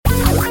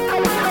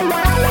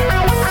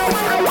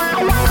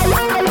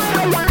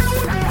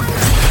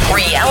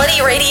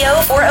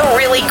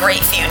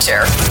great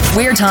future.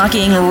 We're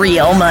talking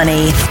real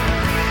money.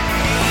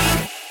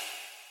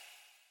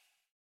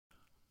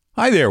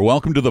 Hi there.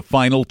 Welcome to the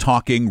final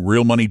Talking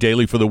Real Money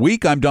Daily for the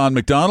week. I'm Don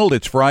McDonald.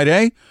 It's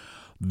Friday.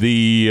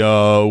 The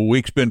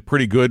week's been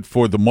pretty good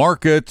for the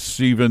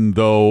markets, even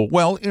though,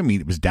 well, I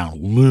mean, it was down a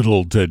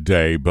little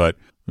today, but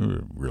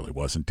it really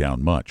wasn't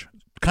down much.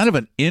 Kind of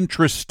an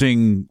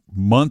interesting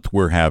month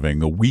we're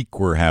having, a week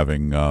we're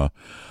having.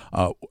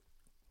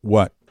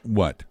 What?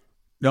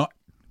 No,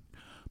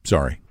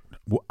 sorry.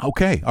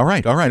 Okay. All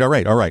right.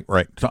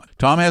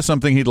 Tom has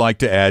something he'd like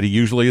to add. He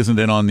usually isn't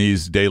in on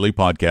these daily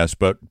podcasts,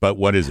 but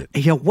what is it?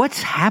 Yeah,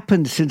 what's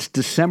happened since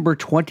December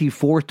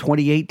 24th,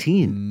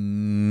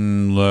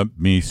 2018? I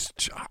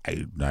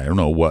don't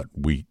know what.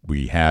 We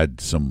had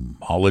some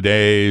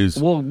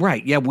holidays. Well,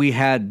 right. Yeah, we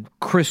had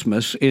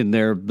Christmas in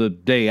there the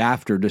day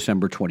after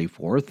December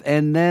 24th,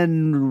 and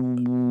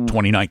then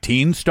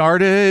 2019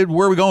 started.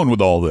 Where are we going with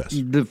all this?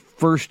 The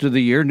first of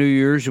the year, New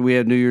Year's, we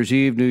had New Year's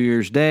Eve, New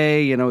Year's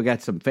Day. You know, we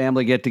got some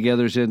family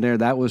get-togethers in there.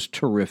 That was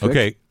terrific.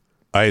 Okay.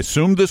 I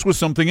assumed this was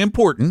something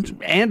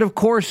important. And, of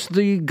course,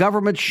 the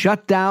government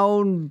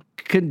shutdown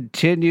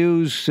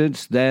continues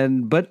since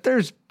then. But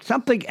there's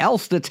something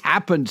else that's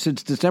happened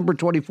since December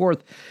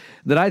 24th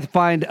that I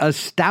find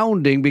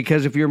astounding,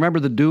 because if you remember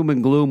the doom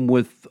and gloom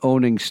with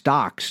owning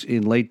stocks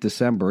in late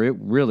December, it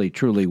really,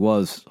 truly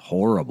was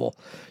horrible.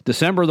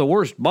 December, the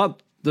worst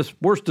month, the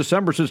worst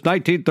December since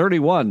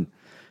 1931.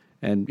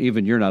 And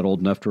even you're not old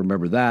enough to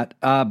remember that.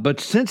 But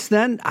since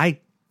then,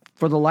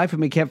 for the life of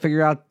me, can't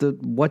figure out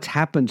what's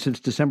happened since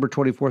December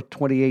 24th,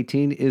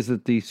 2018, is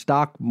that the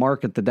stock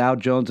market, the Dow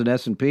Jones and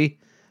S&P,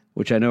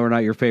 which I know are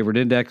not your favorite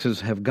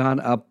indexes, have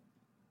gone up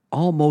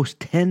almost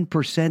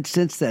 10%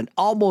 since then.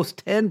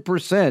 Almost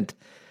 10%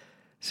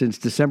 since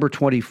December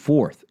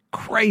 24th.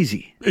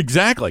 Crazy.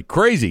 Exactly.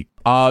 Crazy.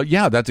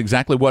 Yeah, that's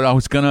exactly what I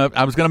was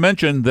gonna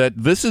mention, that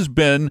this has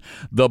been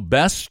the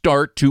best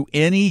start to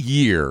any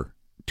year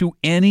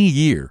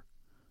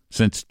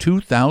since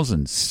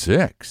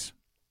 2006.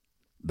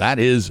 That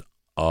is,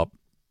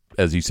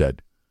 as he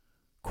said,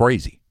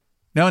 crazy.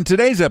 Now, in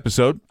today's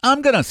episode,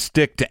 I'm going to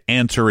stick to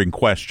answering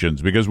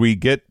questions, because we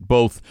get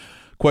both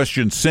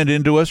questions sent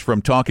into us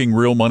from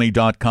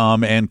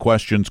TalkingRealMoney.com and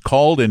questions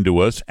called into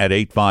us at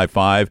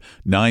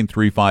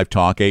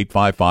 855-935-TALK,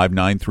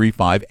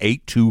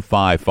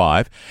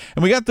 855-935-8255.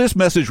 And we got this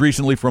message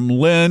recently from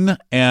Lynn,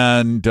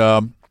 and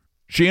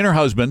she and her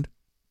husband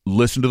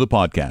listen to the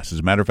podcast. As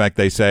a matter of fact,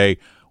 they say,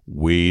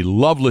 we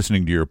love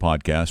listening to your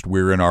podcast.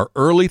 We're in our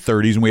early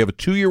 30s, and we have a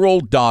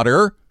 2-year-old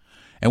daughter,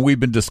 and we've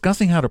been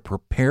discussing how to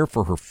prepare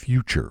for her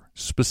future,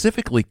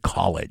 specifically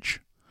college.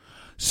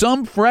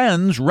 Some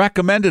friends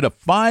recommended a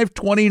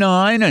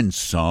 529, and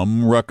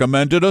some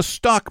recommended a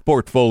stock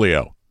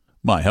portfolio.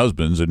 My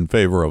husband's in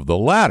favor of the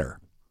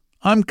latter.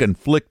 I'm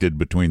conflicted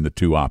between the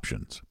two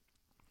options.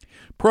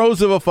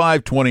 Pros of a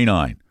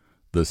 529.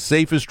 The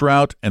safest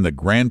route, and the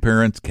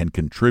grandparents can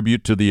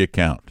contribute to the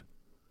account.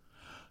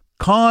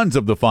 Cons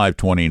of the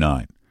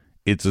 529.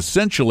 It's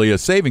essentially a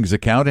savings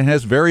account and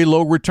has very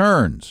low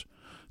returns,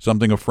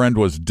 something a friend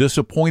was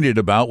disappointed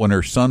about when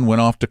her son went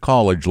off to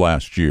college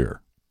last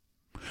year.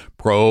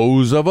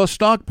 Pros of a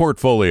stock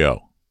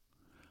portfolio.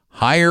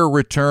 Higher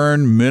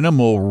return,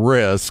 minimal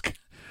risk,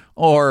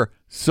 or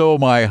so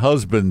my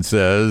husband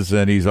says,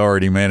 and he's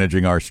already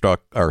managing our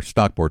stock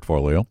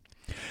portfolio.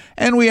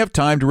 And we have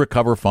time to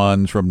recover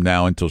funds from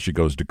now until she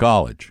goes to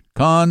college.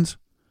 Cons?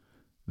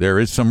 There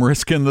is some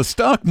risk in the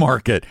stock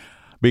market.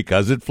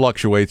 Because it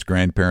fluctuates,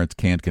 grandparents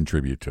can't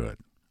contribute to it.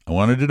 I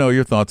wanted to know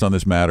your thoughts on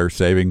this matter,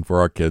 saving for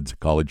our kids'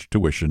 college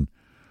tuition.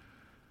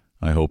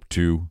 I hope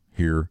to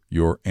hear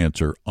your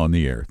answer on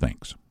the air.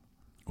 Thanks.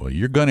 Well,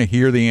 you're going to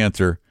hear the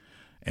answer,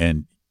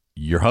 and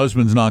your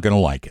husband's not going to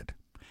like it.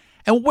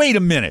 And wait a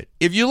minute.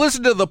 If you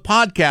listen to the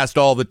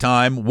podcast all the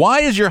time,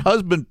 why is your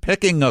husband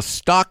picking a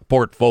stock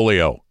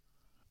portfolio?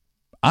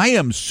 I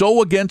am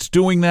so against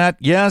doing that.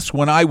 Yes,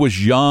 when I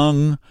was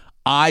young,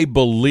 I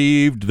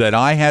believed that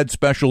I had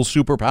special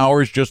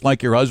superpowers just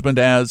like your husband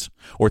has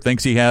or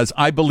thinks he has.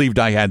 I believed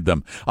I had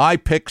them. I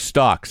picked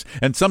stocks,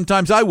 and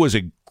sometimes I was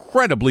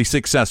incredibly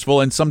successful,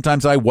 and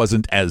sometimes I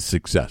wasn't as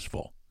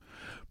successful.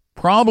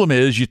 Problem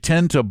is, you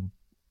tend to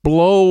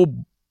blow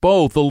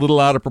both a little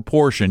out of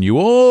proportion. You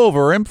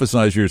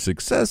overemphasize your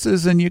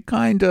successes, and you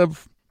kind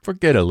of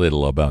forget a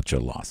little about your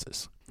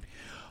losses.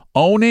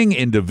 Owning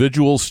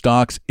individual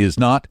stocks is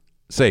not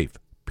safe,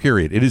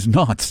 period. It is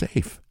not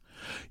safe.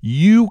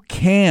 You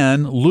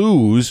can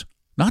lose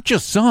not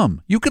just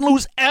some. You can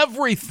lose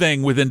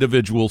everything with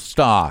individual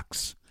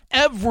stocks.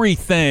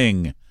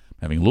 Everything. I'm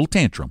having a little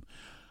tantrum.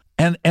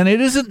 And it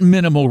isn't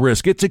minimal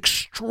risk. It's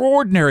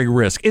extraordinary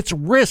risk. It's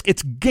risk.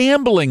 It's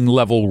gambling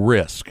level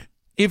risk.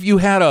 If you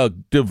had a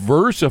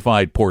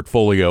diversified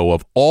portfolio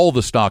of all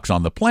the stocks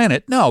on the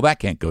planet, no, that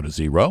can't go to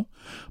zero.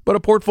 But a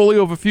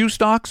portfolio of a few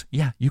stocks,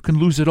 yeah, you can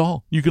lose it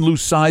all. You can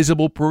lose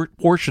sizable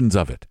portions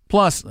of it.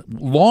 Plus,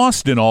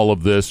 lost in all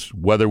of this,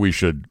 whether we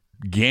should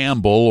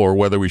gamble or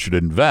whether we should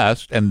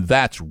invest. And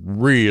that's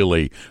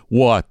really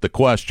what the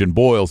question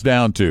boils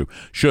down to.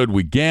 Should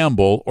we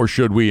gamble or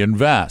should we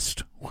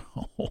invest?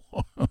 Well,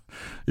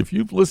 if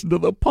you've listened to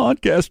the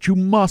podcast, you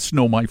must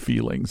know my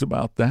feelings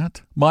about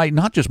that.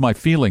 Not just my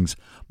feelings,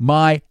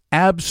 my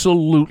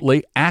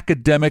absolutely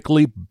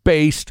academically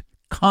based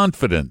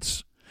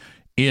confidence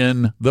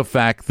in the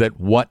fact that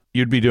what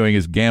you'd be doing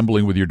is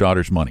gambling with your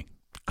daughter's money.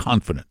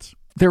 Confidence.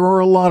 There are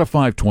a lot of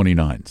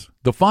 529s.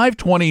 The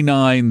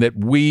 529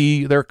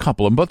 there are a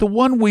couple of them, but the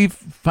one we've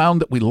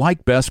found that we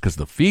like best because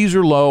the fees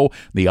are low,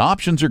 the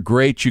options are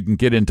great, you can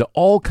get into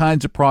all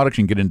kinds of products,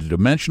 you can get into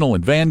Dimensional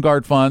and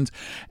Vanguard funds,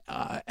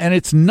 and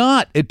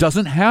it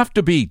doesn't have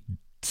to be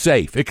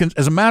safe. It can,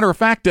 as a matter of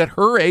fact, at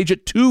her age,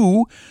 at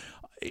 2,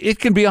 it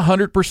can be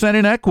 100%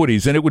 in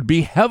equities, and it would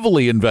be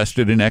heavily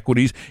invested in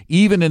equities,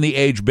 even in the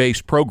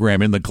age-based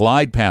program, in the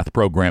Glide Path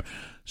program.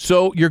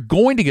 So you're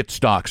going to get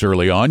stocks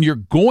early on. You're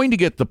going to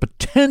get the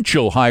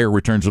potential higher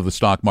returns of the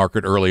stock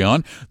market early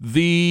on.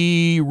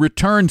 The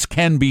returns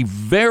can be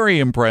very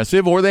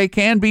impressive or they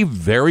can be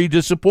very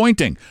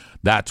disappointing.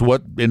 That's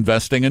what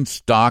investing in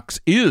stocks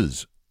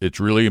is.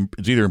 It's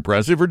either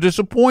impressive or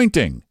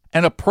disappointing.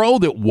 And a pro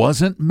that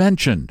wasn't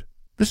mentioned.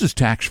 This is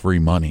tax-free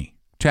money.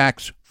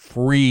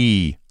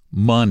 Tax-free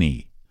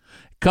money.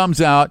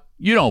 Comes out,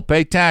 you don't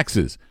pay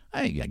taxes.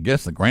 I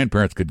guess the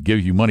grandparents could give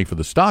you money for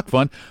the stock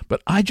fund,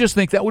 but I just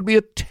think that would be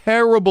a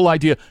terrible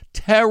idea.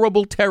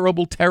 Terrible,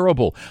 terrible,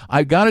 terrible.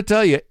 I got to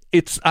tell you,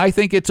 I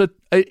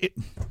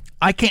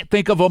can't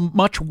think of a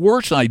much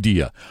worse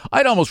idea.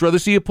 I'd almost rather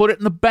see you put it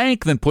in the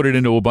bank than put it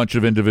into a bunch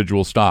of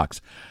individual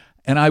stocks.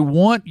 And I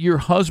want your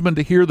husband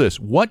to hear this.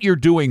 What you're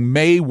doing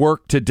may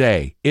work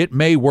today. It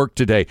may work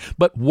today.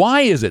 But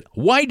why is it?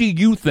 Why do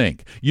you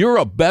think you're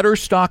a better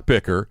stock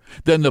picker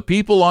than the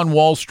people on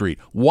Wall Street?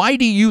 Why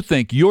do you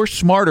think you're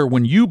smarter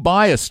when you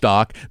buy a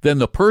stock than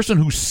the person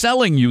who's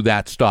selling you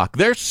that stock?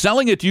 They're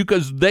selling it to you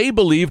because they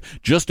believe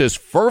just as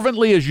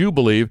fervently as you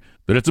believe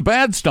that it's a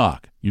bad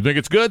stock. You think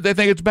it's good, they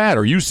think it's bad.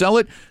 Or you sell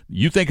it,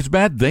 you think it's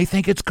bad, they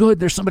think it's good.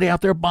 There's somebody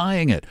out there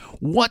buying it.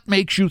 What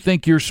makes you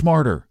think you're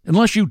smarter?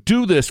 Unless you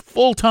do this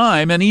full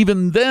time, and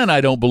even then I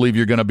don't believe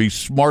you're going to be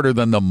smarter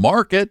than the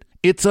market.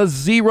 It's a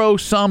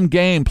zero-sum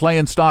game,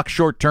 playing stocks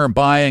short term,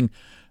 buying,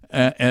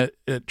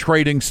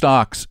 trading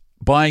stocks,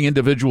 buying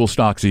individual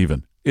stocks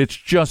even. It's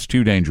just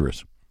too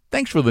dangerous.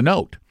 Thanks for the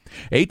note.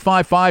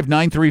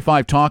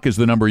 855-935-TALK is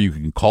the number you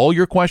can call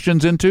your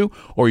questions into,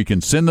 or you can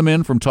send them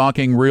in from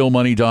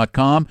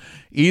TalkingRealMoney.com.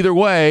 Either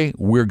way,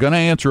 we're going to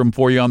answer them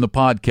for you on the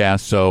podcast,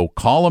 so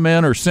call them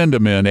in or send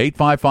them in.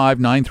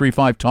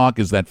 855-935-TALK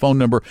is that phone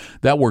number.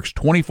 That works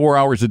 24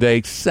 hours a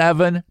day,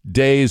 7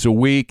 days a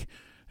week.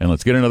 And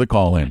let's get another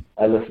call in.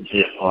 I listen to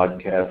your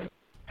podcast,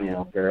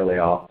 fairly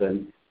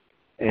often.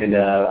 And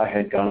I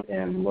had gone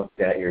and looked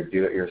at your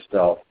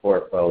do-it-yourself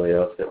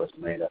portfolio that was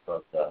made up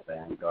of the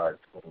Vanguard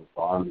total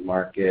bond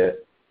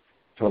market,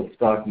 total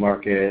stock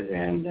market,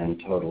 and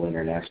total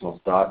international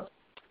stocks.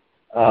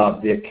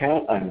 The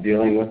account I'm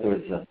dealing with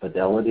was a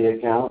Fidelity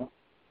account.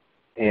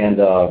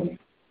 And I'm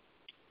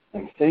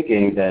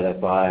thinking that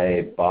if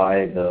I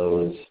buy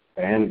those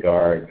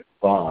Vanguard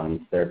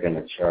bonds, they're going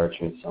to charge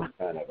me some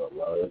kind of a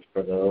load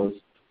for those.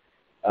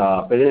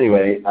 But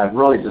anyway, I'm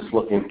really just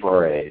looking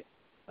for a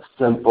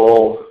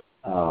simple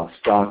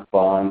stock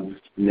bond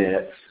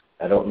mix.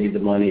 I don't need the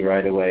money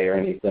right away or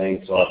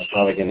anything, so I'm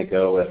probably going to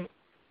go with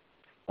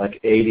like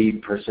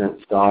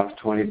 80% stocks,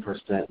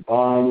 20%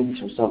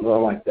 bonds or something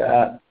like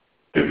that.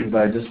 But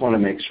I just want to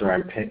make sure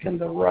I'm picking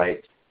the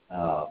right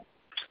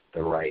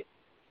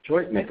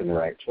choice, making the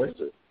right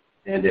choices.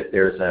 And if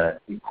there's a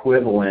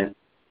equivalent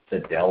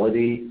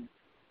Fidelity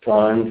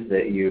fund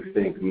that you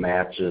think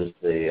matches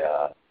the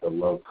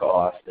low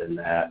cost in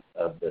that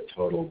of the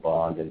total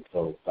bond and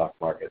total stock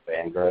market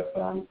Vanguard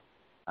fund,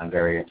 I'm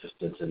very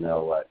interested to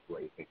know what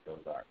you think those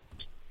are.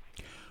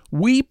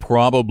 We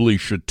probably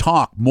should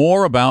talk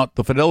more about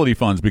the Fidelity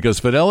funds because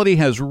Fidelity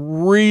has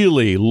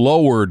really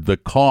lowered the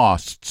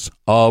costs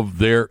of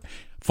their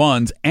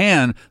funds,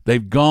 and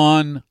they've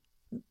gone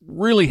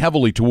really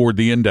heavily toward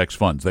the index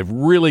funds. They've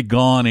really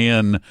gone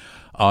in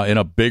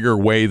a bigger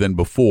way than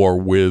before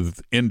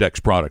with index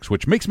products,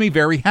 which makes me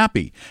very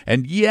happy.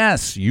 And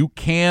yes, you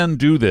can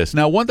do this.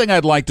 Now, one thing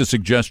I'd like to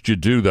suggest you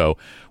do, though,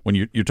 when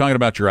you're talking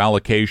about your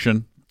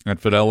allocation at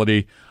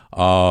Fidelity,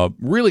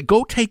 really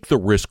go take the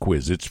risk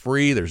quiz. It's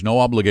free. There's no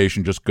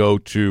obligation. Just go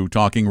to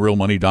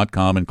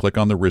TalkingRealMoney.com and click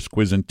on the risk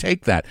quiz and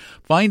take that.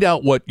 Find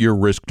out what your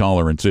risk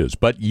tolerance is.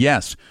 But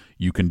yes,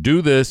 you can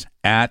do this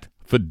at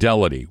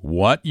Fidelity.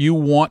 What you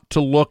want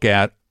to look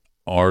at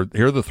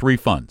here are the three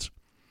funds.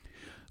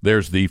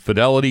 There's the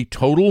Fidelity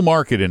Total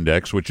Market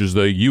Index, which is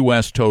the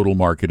U.S. Total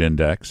Market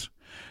Index,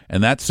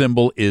 and that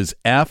symbol is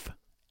FSKAX.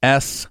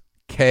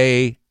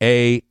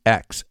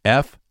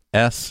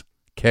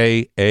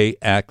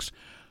 FSKAX.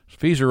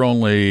 Fees are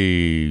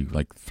only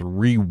like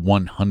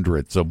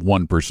 3/100ths of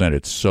 1%.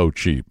 It's so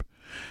cheap.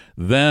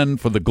 Then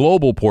for the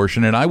global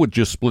portion, and I would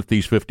just split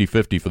these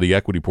 50-50 for the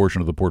equity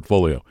portion of the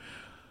portfolio,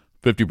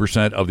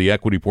 50% of the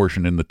equity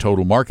portion in the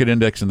total market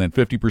index, and then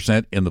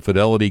 50% in the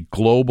Fidelity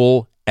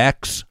Global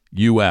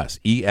XUS,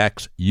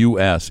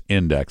 EXUS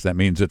index. That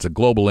means it's a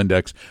global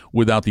index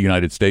without the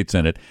United States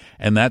in it,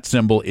 and that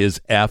symbol is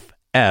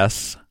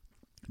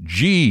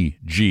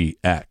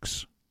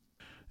FSGGX.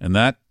 And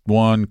that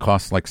one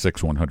costs like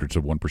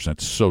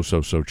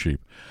 0.06%. So cheap.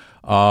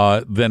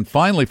 Then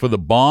finally, for the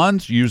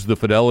bonds, use the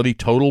Fidelity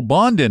Total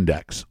Bond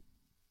Index.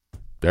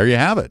 There you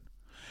have it.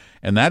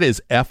 And that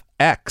is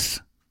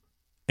FXNAX.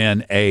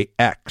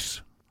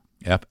 FXNAX.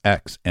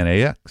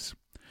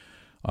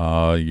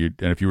 And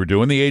if you were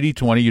doing the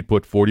 80-20, you'd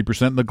put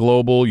 40% in the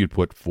global, you'd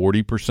put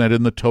 40%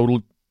 in the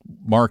total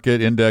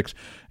market index,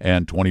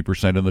 and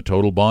 20% in the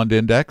total bond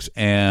index,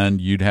 and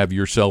you'd have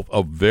yourself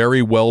a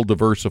very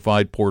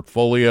well-diversified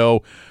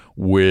portfolio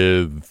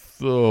with,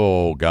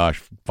 5,000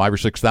 or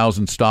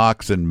 6,000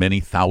 stocks and many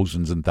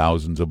thousands and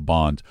thousands of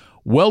bonds.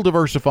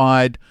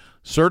 Well-diversified,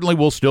 certainly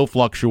will still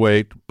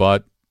fluctuate,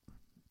 but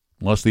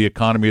unless the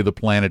economy of the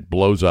planet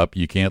blows up,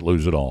 you can't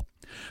lose it all.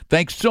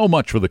 Thanks so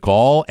much for the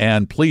call,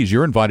 and please,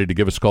 you're invited to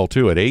give us a call,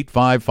 too, at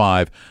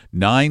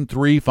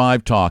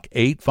 855-935-TALK,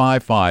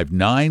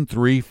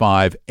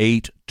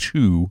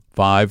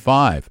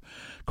 855-935-8255.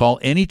 Call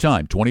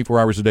anytime, 24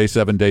 hours a day,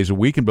 7 days a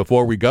week. And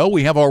before we go,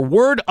 we have our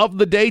word of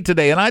the day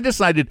today, and I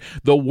decided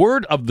the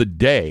word of the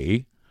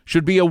day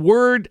should be a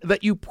word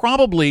that you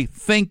probably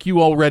think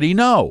you already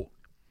know,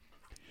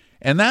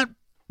 and that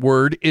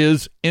word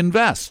is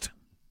invest.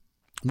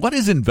 What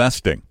is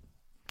investing?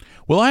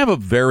 Well, I have a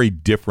very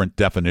different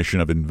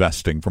definition of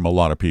investing from a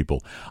lot of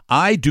people.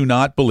 I do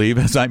not believe,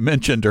 as I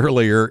mentioned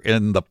earlier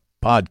in the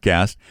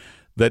podcast,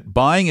 that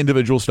buying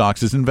individual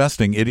stocks is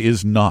investing. It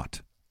is not.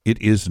 It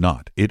is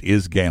not. It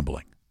is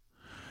gambling.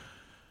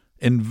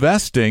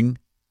 Investing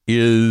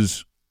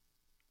is,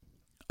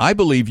 I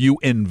believe you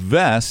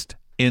invest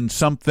in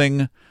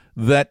something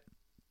that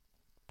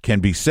can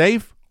be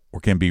safe or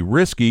can be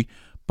risky,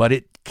 but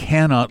it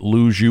cannot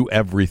lose you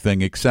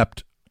everything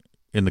except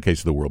in the case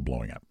of the world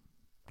blowing up.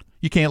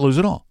 You can't lose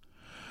it all.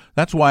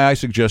 That's why I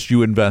suggest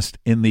you invest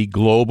in the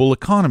global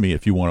economy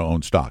if you want to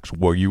own stocks,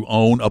 where you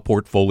own a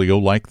portfolio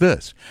like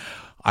this.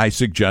 I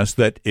suggest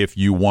that if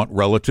you want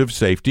relative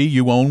safety,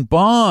 you own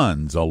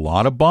bonds, a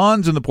lot of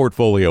bonds in the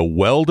portfolio,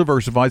 well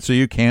diversified so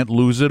you can't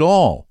lose it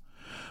all.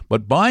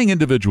 But buying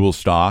individual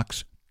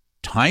stocks,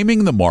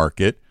 timing the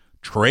market,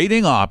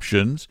 trading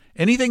options,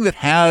 anything that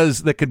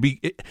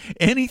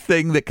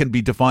can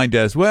be defined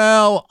as,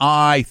 well,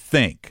 I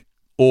think,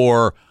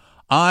 or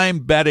I'm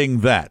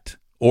betting that,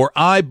 or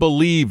I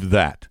believe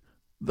that.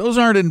 Those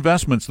aren't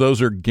investments.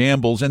 Those are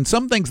gambles. And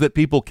some things that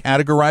people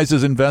categorize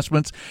as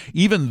investments,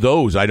 even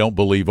those I don't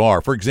believe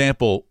are. For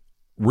example,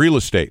 real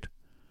estate.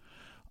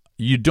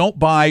 You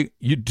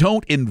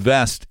don't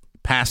invest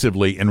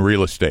passively in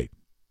real estate.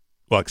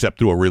 Well, except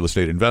through a real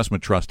estate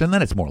investment trust, and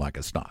then it's more like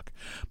a stock.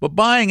 But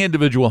buying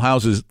individual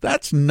houses,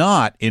 that's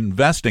not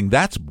investing.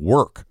 That's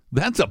work.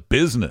 That's a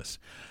business.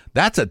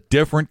 That's a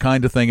different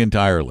kind of thing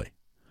entirely.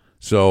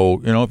 So,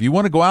 if you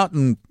want to go out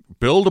and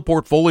build a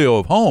portfolio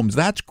of homes,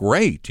 that's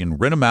great. You can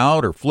rent them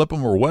out or flip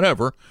them or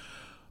whatever,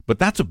 but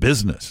that's a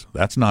business.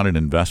 That's not an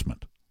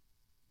investment.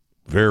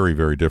 Very,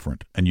 very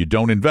different. And you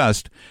don't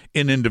invest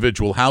in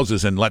individual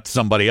houses and let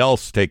somebody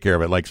else take care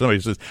of it. Like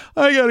somebody says,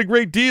 I got a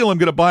great deal. I'm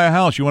going to buy a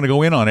house. You want to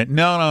go in on it?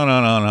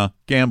 No.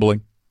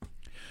 Gambling.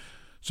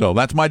 So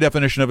that's my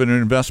definition of an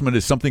investment,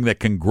 is something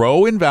that can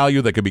grow in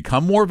value, that can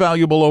become more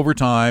valuable over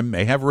time,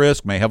 may have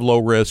risk, may have low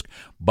risk,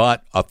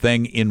 but a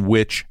thing in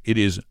which it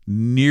is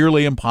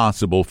nearly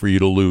impossible for you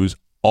to lose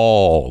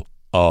all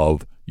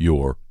of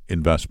your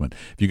investment.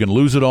 If you can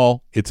lose it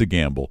all, it's a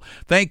gamble.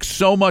 Thanks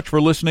so much for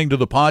listening to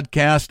the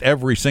podcast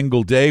every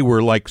single day.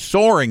 We're like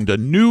soaring to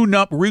new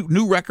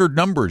record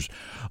numbers.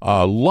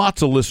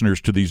 Lots of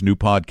listeners to these new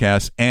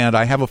podcasts, and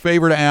I have a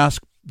favor to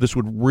ask. This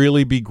would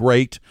really be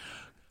great.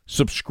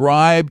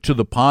 Subscribe to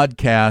the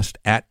podcast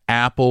at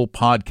Apple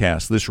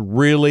Podcasts. This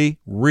really,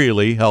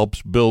 really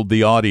helps build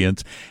the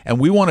audience. And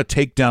we want to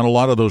take down a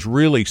lot of those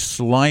really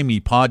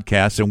slimy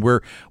podcasts. And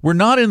we're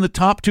not in the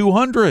top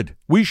 200.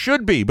 We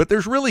should be, but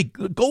there's really,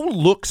 go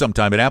look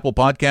sometime at Apple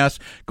Podcasts.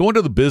 Go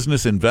into the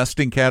business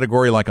investing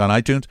category like on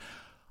iTunes.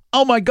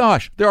 Oh my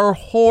gosh, there are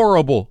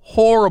horrible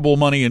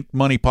money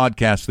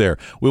podcasts there.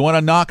 We want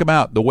to knock them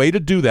out. The way to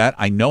do that,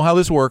 I know how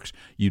this works.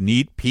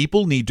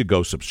 People need to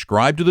go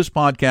subscribe to this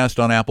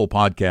podcast on Apple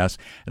Podcasts.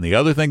 And the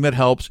other thing that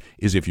helps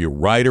is if you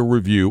write a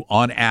review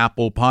on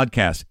Apple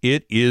Podcasts.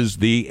 It is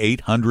the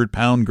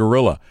 800-pound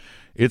gorilla.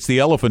 It's the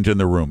elephant in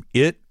the room.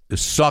 It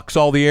sucks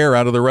all the air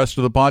out of the rest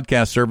of the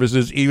podcast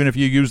services, even if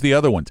you use the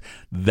other ones.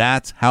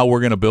 That's how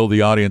we're going to build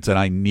the audience, and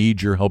I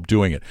need your help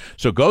doing it.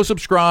 So go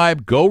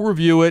subscribe, go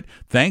review it.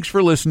 Thanks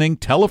for listening.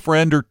 Tell a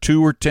friend or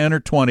 2 or 10 or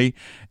 20,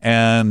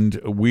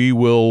 and we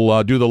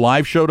will do the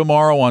live show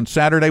tomorrow on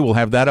Saturday. We'll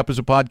have that up as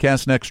a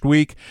podcast next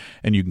week,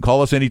 and you can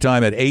call us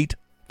anytime at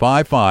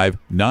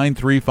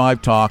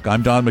 855-935-TALK.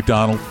 I'm Don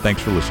McDonald.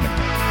 Thanks for listening.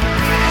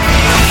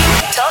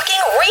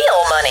 Talking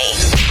real money.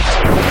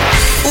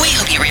 We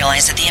hope you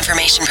realize that the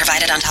information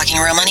provided on Talking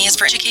Real Money is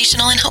for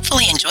educational and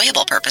hopefully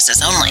enjoyable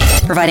purposes only.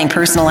 Providing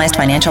personalized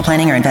financial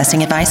planning or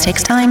investing advice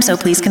takes time, so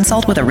please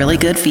consult with a really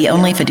good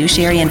fee-only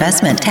fiduciary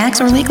investment,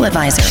 tax, or legal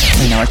advisor.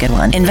 We know a good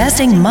one.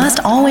 Investing must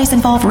always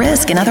involve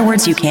risk. In other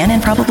words, you can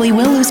and probably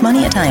will lose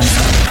money at times.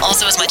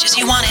 Also, as much as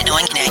you want it, no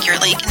one can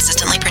accurately,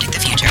 consistently predict the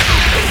future.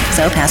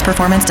 So past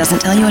performance doesn't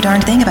tell you a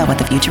darn thing about what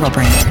the future will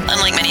bring.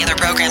 Unlike many other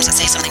programs that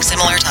say something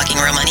similar, Talking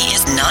Real Money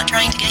is not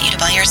trying to get you to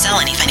buy or sell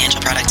any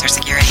financial products or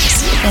securities.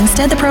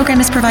 Instead, the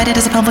program is provided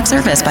as a public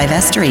service by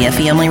Vestry, a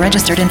fee-only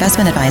registered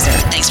investment advisor.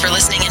 Thanks for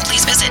listening, and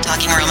please visit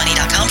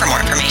TalkingRealMoney.com for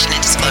more information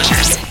and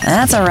disclosures.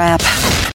 That's a wrap.